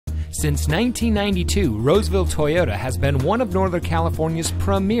Since 1992, Roseville Toyota has been one of Northern California's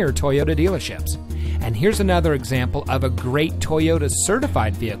premier Toyota dealerships. And here's another example of a great Toyota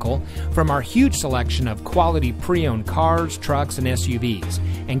certified vehicle from our huge selection of quality pre-owned cars, trucks, and SUVs,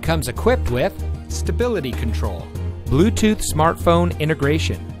 and comes equipped with stability control, Bluetooth smartphone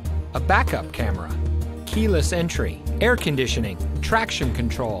integration, a backup camera, keyless entry, air conditioning, traction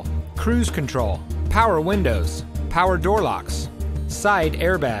control, cruise control, power windows, power door locks, side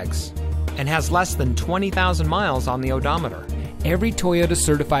airbags, and has less than 20,000 miles on the odometer. Every Toyota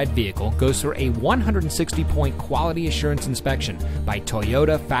certified vehicle goes through a 160-point quality assurance inspection by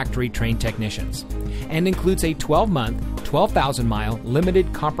Toyota factory-trained technicians and includes a 12-month, 12,000-mile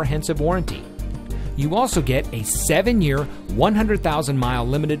limited comprehensive warranty. You also get a 7-year, 100,000-mile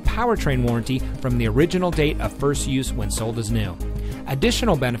limited powertrain warranty from the original date of first use when sold as new.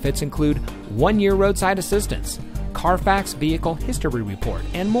 Additional benefits include 1-year roadside assistance, Carfax Vehicle History Report,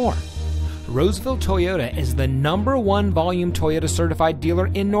 and more. Roseville Toyota is the #1 volume Toyota certified dealer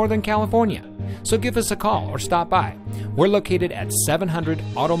in Northern California. So give us a call or stop by. We're located at 700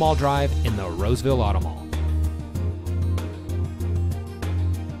 Automall Drive in the Roseville Automall.